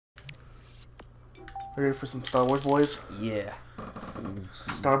Ready for some Star Wars boys? Yeah.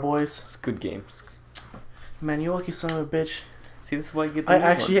 Star Boys? It's good games. Man, you lucky son of a bitch. See, this is why you get the I new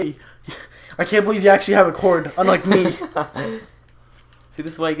actually one. hate you. I can't believe you actually have a cord, unlike me. See,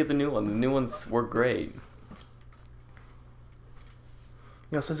 this is why you get the new one. The new ones work great.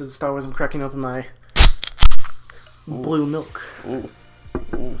 You know, since it's Star Wars, I'm cracking open my blue milk. Ooh.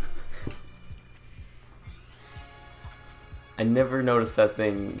 Ooh. I never noticed that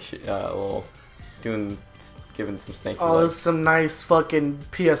thing, giving some stanky Oh, there's some nice fucking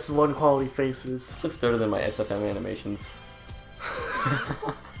PS1 quality faces. This looks better than my SFM animations.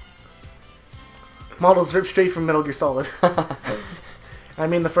 Models ripped straight from Metal Gear Solid. I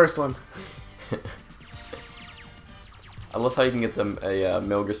mean the first one. I love how you can get a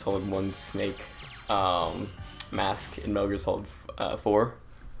Metal Gear Solid 1 Snake mask in Metal Gear Solid 4.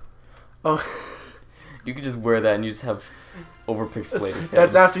 Oh. You could just wear that and you just have overpixelated face.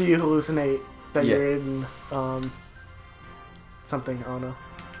 That's after you hallucinate that Yeah. you're in something, I don't know.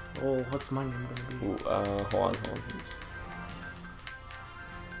 Oh, what's my name gonna be? Ooh, hold on. Oops.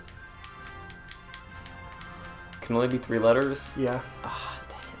 Can only be 3 letters? Yeah. Ah,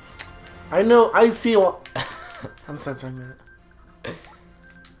 dang it. I know, I see what... I'm censoring that.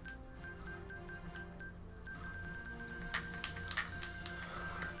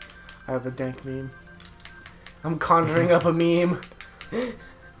 I have a dank meme. I'm conjuring up a meme.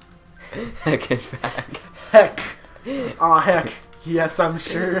 Heck and back. Heck. Aw, heck. Yes, I'm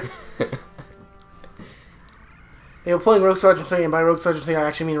sure. Hey, we're playing Rogue Squadron 3, and by Rogue Squadron 3, I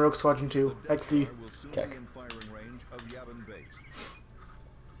actually mean Rogue Squadron 2. XD. Keck.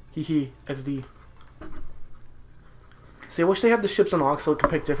 Hee XD. See, I wish they had the ships unlocked so it could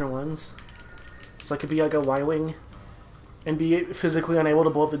pick different ones. So I could be like a Y-Wing and be physically unable to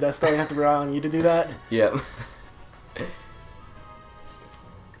blow up the Death Star and have to rely on you to do that. Yep.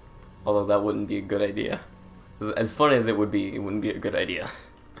 Although that wouldn't be a good idea. As fun as it would be, it wouldn't be a good idea.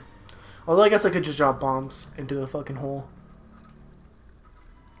 Although I guess I could just drop bombs into the fucking hole.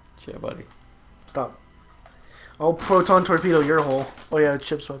 Yeah, buddy. Stop. I'll proton torpedo your hole. Oh yeah,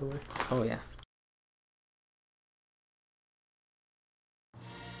 chips by the way. Oh yeah.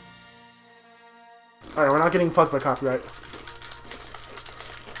 Alright, we're not getting fucked by copyright.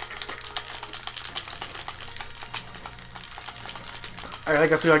 Alright, I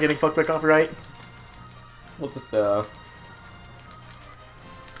guess we are getting fucked by copyright. We'll just I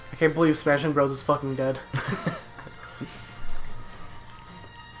can't believe Smashing Bros is fucking dead.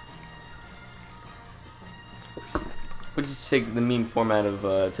 We'll just take the meme format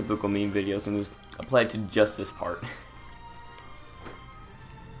of typical meme videos and just apply it to just this part.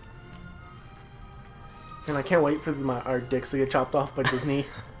 And I can't wait for our dicks to get chopped off by Disney.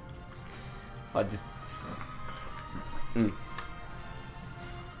 I just...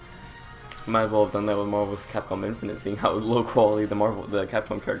 Might as well have done that with Marvel's Capcom Infinite, seeing how low quality the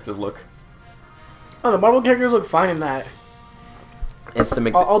Capcom characters look. Oh, the Marvel characters look fine in that. It's to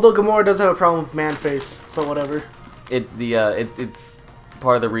make although Gamora does have a problem with man face, but whatever. It's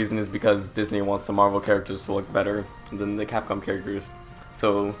part of the reason is because Disney wants the Marvel characters to look better than the Capcom characters,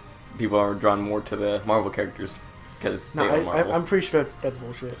 so people are drawn more to the Marvel characters because they are Marvel. I'm pretty sure that's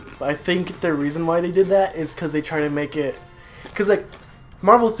bullshit. But I think the reason why they did that is because they try to make it, because like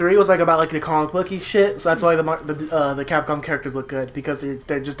Marvel 3 was like about like the comic booky shit, so that's why the Capcom characters look good because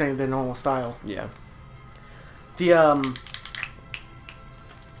they're just in their normal style. Yeah. The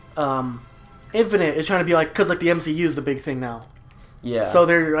Infinite is trying to be like, because like the MCU is the big thing now. Yeah. So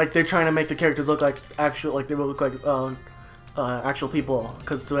they're trying to make the characters look like actual, like they will look like actual people,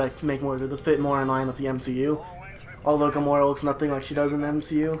 because to like make more to fit more in line with the MCU. Although Gamora looks nothing like she does in the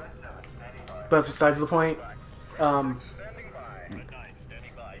MCU, but that's besides the point.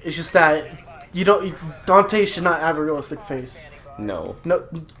 It's just that Dante should not have a realistic face. No. No,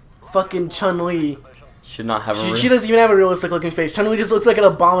 fucking Chun-Li Should not have a. She doesn't even have a realistic looking face. Chun-Li just looks like an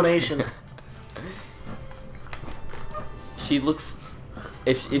abomination. She looks.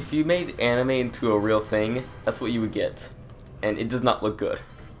 If you made anime into a real thing, that's what you would get, and it does not look good.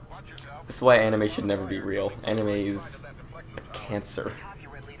 This is why anime should never be real. Anime is a cancer.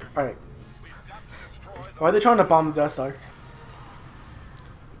 All right. Why are they trying to bomb the Death Star?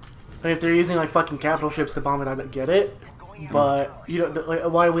 I mean, if they're using like fucking capital ships to bomb it, I don't get it. But you know, like, a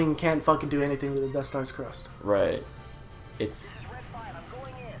Y-wing can't fucking do anything with the Death Star's crust. Right. It's.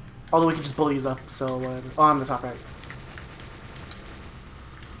 Although we could just blow these up. So whatever. Oh, I'm the top right.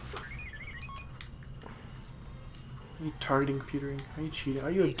 Are you targeting computering? Are you cheating? Are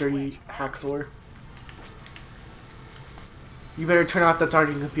you a dirty hacksaw? You better turn off that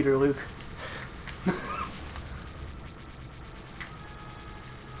targeting computer, Luke.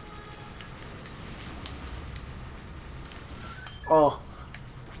 Oh,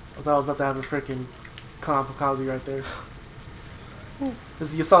 I thought I was about to have a freaking kamikaze right there. This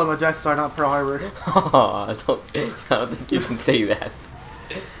is the assault on the Death Star, not Pearl Harbor. Oh, I don't think you can say that.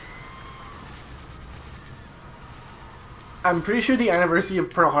 I'm pretty sure the anniversary of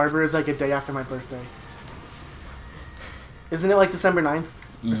Pearl Harbor is like a day after my birthday. Isn't it like December 9th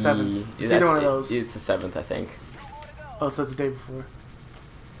or 7th? It's either one of those. It's the 7th, I think. Oh, so it's the day before.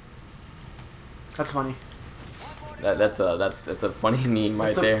 That's funny. That's a funny meme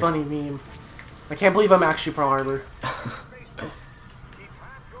right there. That's a funny meme. I can't believe I'm actually Pearl Harbor.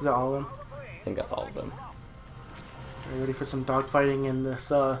 Is that all of them? I think that's all of them. Are you ready for some dogfighting in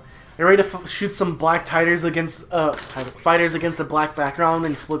this? Are you ready to shoot some black fighters against a black background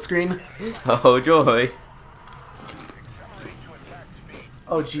in split screen? Oh joy!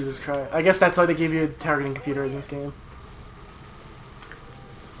 Oh Jesus Christ! I guess that's why they gave you a targeting computer in this game.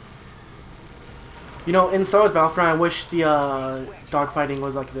 You know, in Star Wars Battlefront, I wish the dogfighting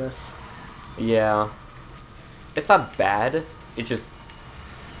was like this. Yeah, it's not bad. It's just.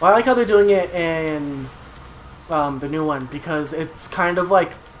 Well, I like how they're doing it in the new one because it's kind of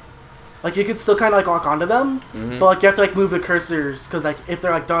like you could still kind of like lock onto them, but like you have to like move the cursors because like if they're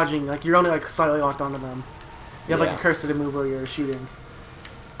like dodging, like you're only like slightly locked onto them. You have like a cursor to move where you're shooting.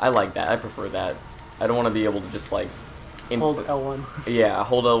 I like that. I prefer that. I don't want to be able to just like hold L1. Yeah,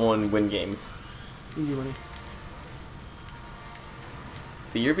 hold L1, win games. Easy money.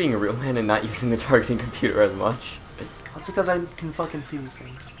 See, you're being a real man and not using the targeting computer as much. That's because I can fucking see these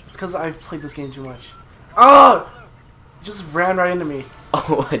things. It's because I've played this game too much. Oh! It just ran right into me.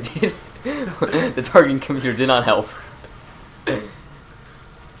 Oh, I did? The targeting computer did not help. Are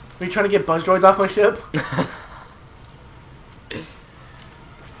you trying to get buzz droids off my ship?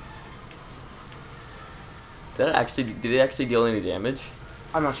 Did it actually deal any damage?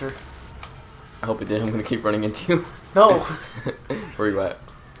 I'm not sure. I hope it did. I'm gonna keep running into you. No! Where are you at?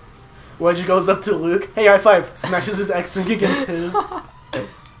 Wedge goes up to Luke. Hey, high five! Smashes his X-Wing against his.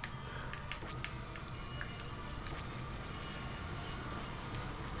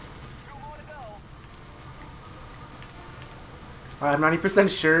 I'm 90%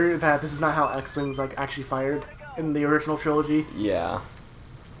 sure that this is not how X-Wings like actually fired in the original trilogy. Yeah.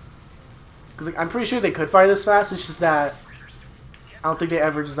 Because like, I'm pretty sure they could fire this fast. It's just that I don't think they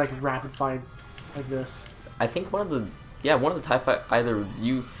ever just like rapid fired like this. I think one of the TIE fight either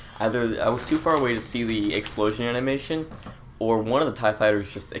I was too far away to see the explosion animation, or one of the TIE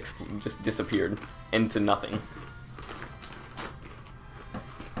fighters just disappeared into nothing.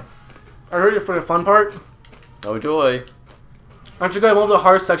 Are you ready for the fun part? Oh joy! Aren't you guys one of the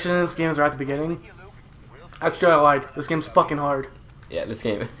hardest sections in this game is right at the beginning? Actually, I lied. This game's fucking hard. Yeah, this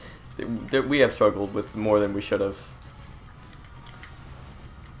game, we have struggled with more than we should have.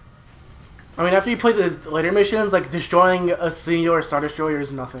 I mean, after you play the later missions, like destroying a singular Star Destroyer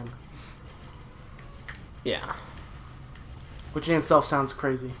is nothing. Yeah. Which in itself sounds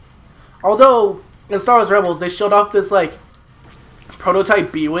crazy. Although, in Star Wars Rebels, they showed off this, like,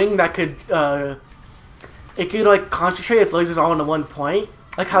 prototype B-Wing that could, it could, like, concentrate its lasers all into one point.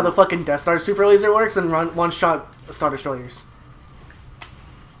 Like how the fucking Deathstar super laser works and run one-shot Star Destroyers.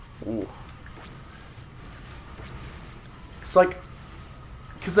 Ooh. It's like,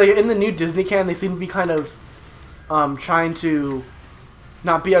 because like, in the new Disney canon, they seem to be kind of trying to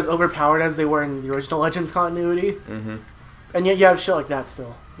not be as overpowered as they were in the original Legends continuity. Mm-hmm. And yet you have shit like that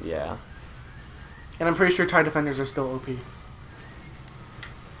still. Yeah. And I'm pretty sure TIE Defenders are still OP.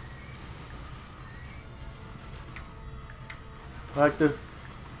 Like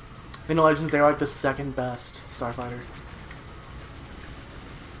in the Legends, they're like the second best starfighter.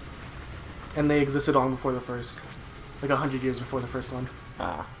 And they existed long before the first. Like 100 years before the first one.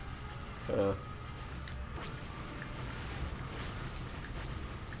 Ah.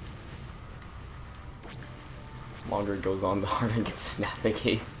 Longer it goes on, the harder it gets to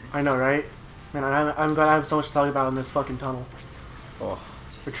navigate. I know, right? Man, I'm glad I have so much to talk about in this fucking tunnel. Oh.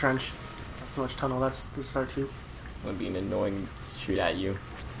 Or trench. Not so much tunnel, that's the start too. It's gonna be an annoying shoot at you.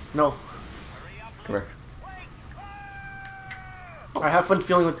 No. Come here. I have fun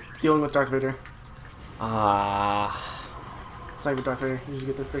dealing with Darth Vader. Ah. It's not even Darth Vader. You just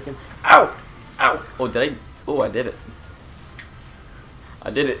get the freaking. Ow! Ow! Oh, did I? Oh, I did it.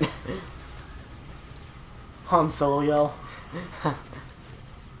 I did it. Han Solo yell.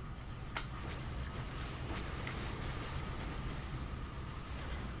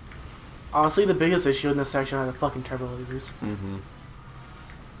 Honestly, the biggest issue in this section are the fucking turbo lasers. Mm-hmm.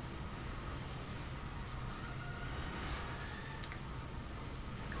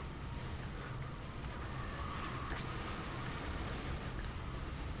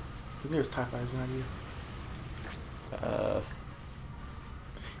 I think there's TIE fighters behind you.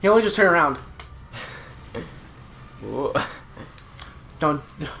 He only just turned around. Whoa. Don't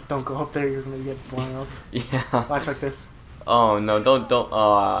go up there. You're gonna get blown up. Yeah. Watch like this. Oh no! Don't.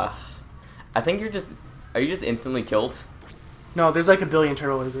 I think you're just. Are you just instantly killed? No, there's like a billion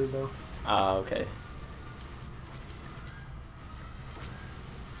turbo lasers though. Okay.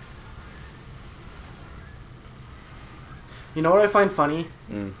 You know what I find funny?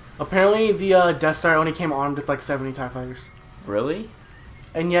 Mm. Apparently the Deathstar only came armed with like 70 TIE fighters. Really?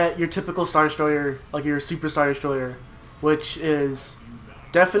 And yet your typical Star Destroyer, like your Super Star Destroyer, which is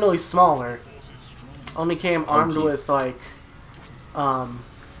definitely smaller, only came armed with like, well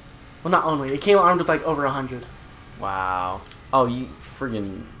not only, it came armed with like over 100. Wow. Oh, you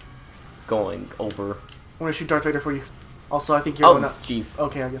friggin' going over. I'm gonna shoot Darth Vader for you. Also, I think you're Oh, gonna... jeez.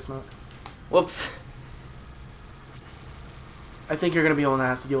 Okay, I guess not. Whoops. I think you're gonna be the one that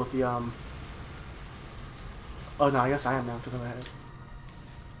has to deal with the, Oh no, I guess I am now, because I'm ahead.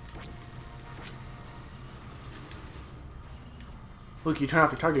 Luke, you turn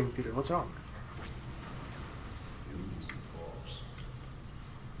off your targeting computer. What's wrong?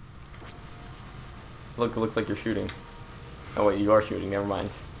 Look, it looks like you're shooting. Oh wait, you are shooting. Never mind.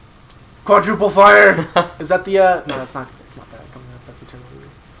 Quadruple fire! Is that the, No, that's not that coming up. That's a turbo.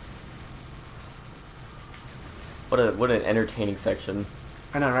 What an entertaining section.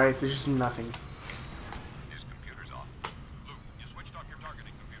 I know, right? There's just nothing. His computer's off. Luke, you switched off your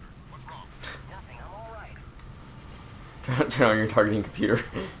targeting computer. What's wrong? Nothing, I'm all right. Turn on your targeting computer.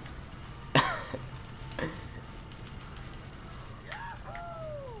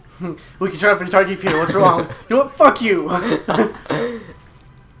 Luke, you turn off your targeting computer. What's wrong? You know what? Fuck you!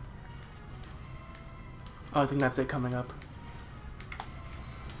 Oh, I think that's it coming up.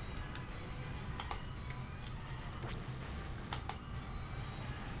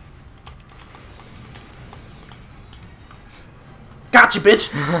 Gotcha, bitch!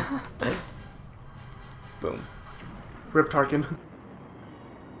 Boom. Rip Tarkin.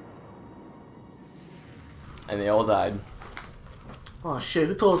 And they all died. Oh shit,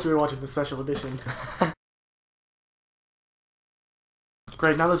 who told us we were watching the special edition?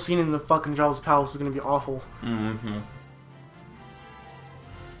 Great, now the scene in the fucking Jabba's palace is gonna be awful. Mm-hmm.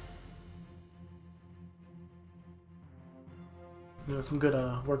 You know, some good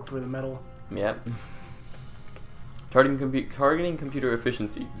work for the metal. Yep. Targeting computer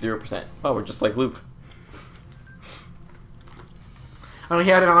efficiency 0%. Oh, we're just like Luke. I mean,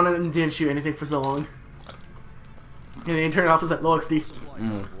 he had it on and didn't shoot anything for so long. And then he turned it off as at low XD.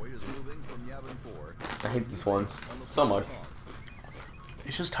 Mm. I hate this one so much.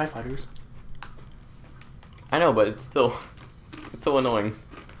 It's just TIE fighters. I know, but it's so annoying.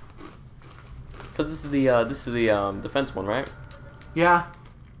 Cause this is the defense one, right? Yeah.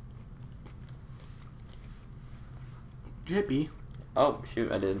 Did you hit B? Oh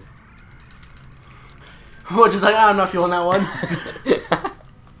shoot, I did. What? Just like, I'm not feeling that one.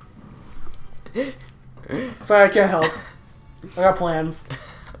 Sorry, I can't help. I got plans.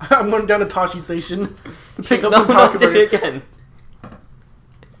 I'm going down to Tashi Station to pick up some power converters. Did it again.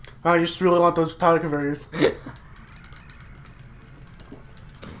 I just really want those power converters. The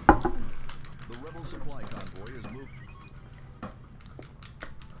rebel supply convoy is moving.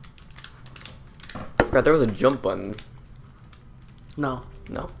 God, there was a jump button. No.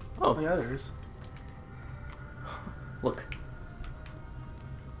 No. Oh, Oh, yeah, there is. look.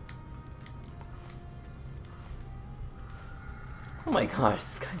 Oh my gosh,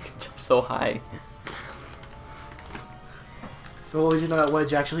 this guy can jump so high. Well, did you know that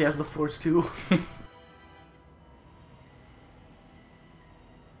Wedge actually has the Force too?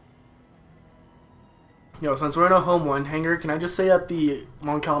 Yo, since we're in a home one hangar, can I just say that the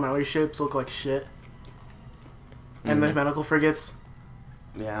Mon Calamari ships look like shit? And the medical frigates?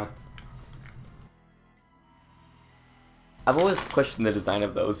 Yeah. I've always questioned the design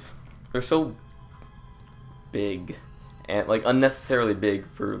of those. They're so big. And, like, unnecessarily big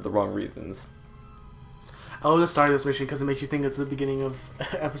for the wrong reasons. I love the start of this mission because it makes you think it's the beginning of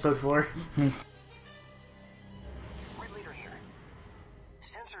episode 4. Red leader here.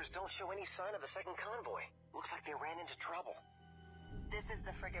 Sensors don't show any sign of the second convoy. Looks like they ran into trouble. This is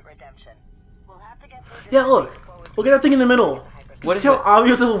the frigate Redemption. We'll have to get through this. Yeah, look. Look at that thing in the middle. What See is how it?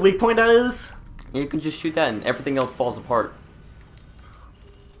 obvious of a weak point that is? You can just shoot that and everything else falls apart.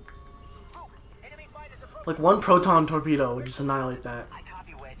 Enemy fighters approaching. Like one proton torpedo would just annihilate that. I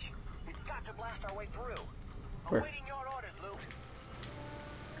copy, Wedge. We've got to blast our way through. Where? Awaiting your orders, Luke.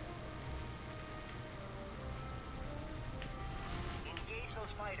 Engage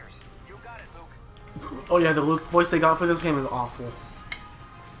those fighters. You got it, Luke. Oh yeah, the Luke voice they got for this game is awful.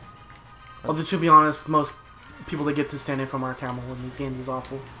 Although to be honest, most people that get to stand in for Mark Hamill in these games is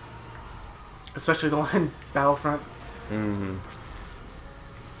awful. Especially the one in Battlefront. Mm-hmm.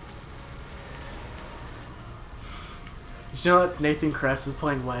 Did you know that Nathan Kress is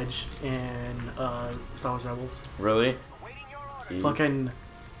playing Wedge in Star Wars Rebels? Really? Jeez. Fucking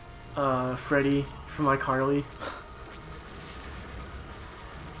Freddy from iCarly.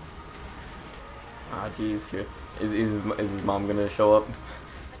 Ah, jeez. Here, is his mom gonna show up?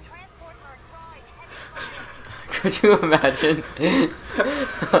 Could you imagine?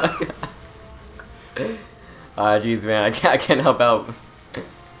 Ah, jeez, man, I can't help out.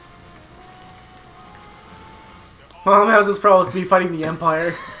 Mom has this problem with me fighting the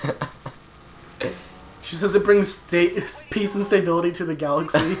Empire. She says it brings peace and stability to the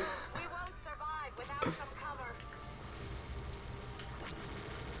galaxy. We won't survive without some cover.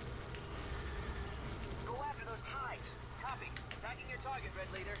 Go after those ties. Copy. Attacking your target,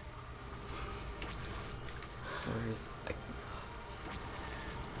 Red Leader. Where's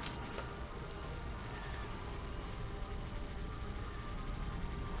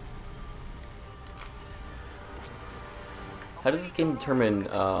How does this game determine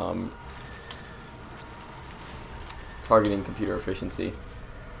targeting computer efficiency?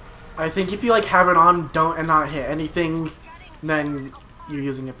 I think if you like have it on, and not hit anything, then you're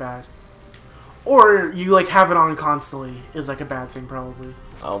using it bad. Or you like have it on constantly is like a bad thing probably.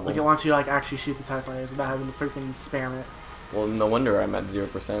 Oh, Like it wants you to like actually shoot the TIE fighters without having to freaking spam it. well, no wonder I'm at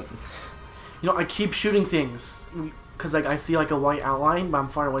 0%. You know, I keep shooting things because like I see like a white outline, but I'm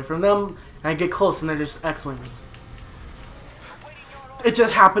far away from them, and I get close and they're just X-wings. It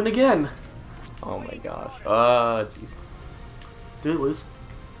just happened again. Oh my gosh. Jeez. Did it lose?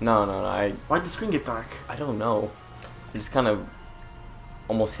 No, Why'd the screen get dark? I don't know. I just kind of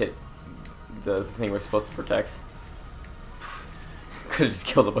almost hit the thing we're supposed to protect. Could have just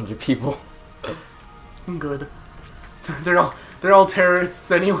killed a bunch of people. I'm good. they're all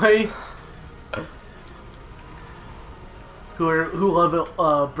terrorists anyway. Who love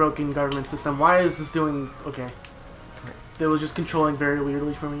a broken government system. Why is this doing okay? It was just controlling very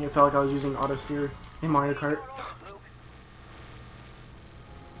weirdly for me. It felt like I was using auto steer in Mario Kart.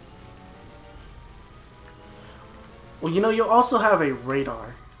 Well, you know, you also have a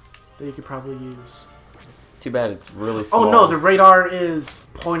radar that you could probably use. Too bad it's really small. Oh no, the radar is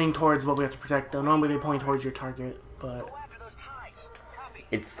pointing towards what we have to protect though. Normally they point towards your target, but...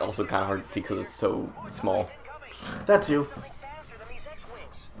 It's also kind of hard to see because it's so small. That too.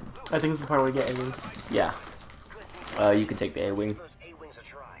 I think this is the part where we get A-wings. Yeah. You can take the A-wing.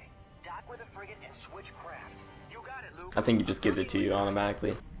 I think it just gives it to you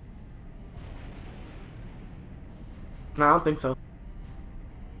automatically. No, I don't think so.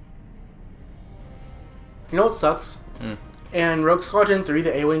 You know what sucks? In Rogue Squadron 3,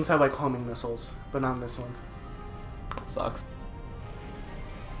 the A-wings have like homing missiles, but not in this one. That sucks.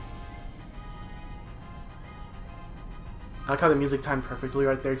 I like how the music timed perfectly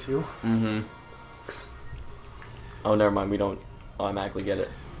right there too. Mm-hmm. Oh, never mind. We don't automatically get it.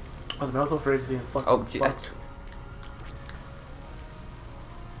 Oh, the medical frig's even fucking Oh, gee, fucked.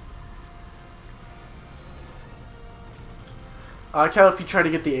 I like how if you try to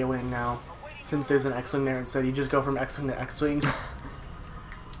get the A-wing now, since there's an X-wing there instead, you just go from X-wing to X-wing.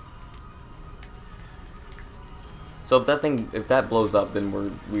 So if that blows up, then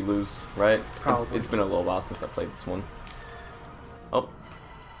we lose, right? Probably. It's been a little while since I played this one. Oh.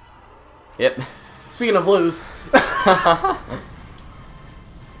 Yep. Speaking of lose. That's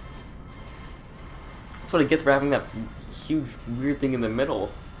what it gets for having that huge weird thing in the middle.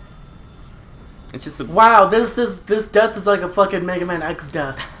 It's just a... Wow, this death is like a fucking Mega Man X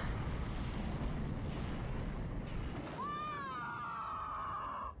death.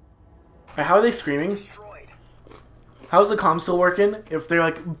 How are they screaming? How's the comm still working? If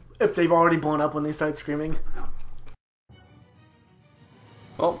they've already blown up when they start screaming.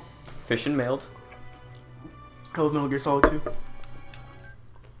 Oh, fish and mailed. I love Metal Gear Solid 2.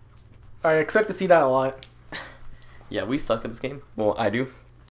 I expect to see that a lot. Yeah, we suck at this game. Well, I do.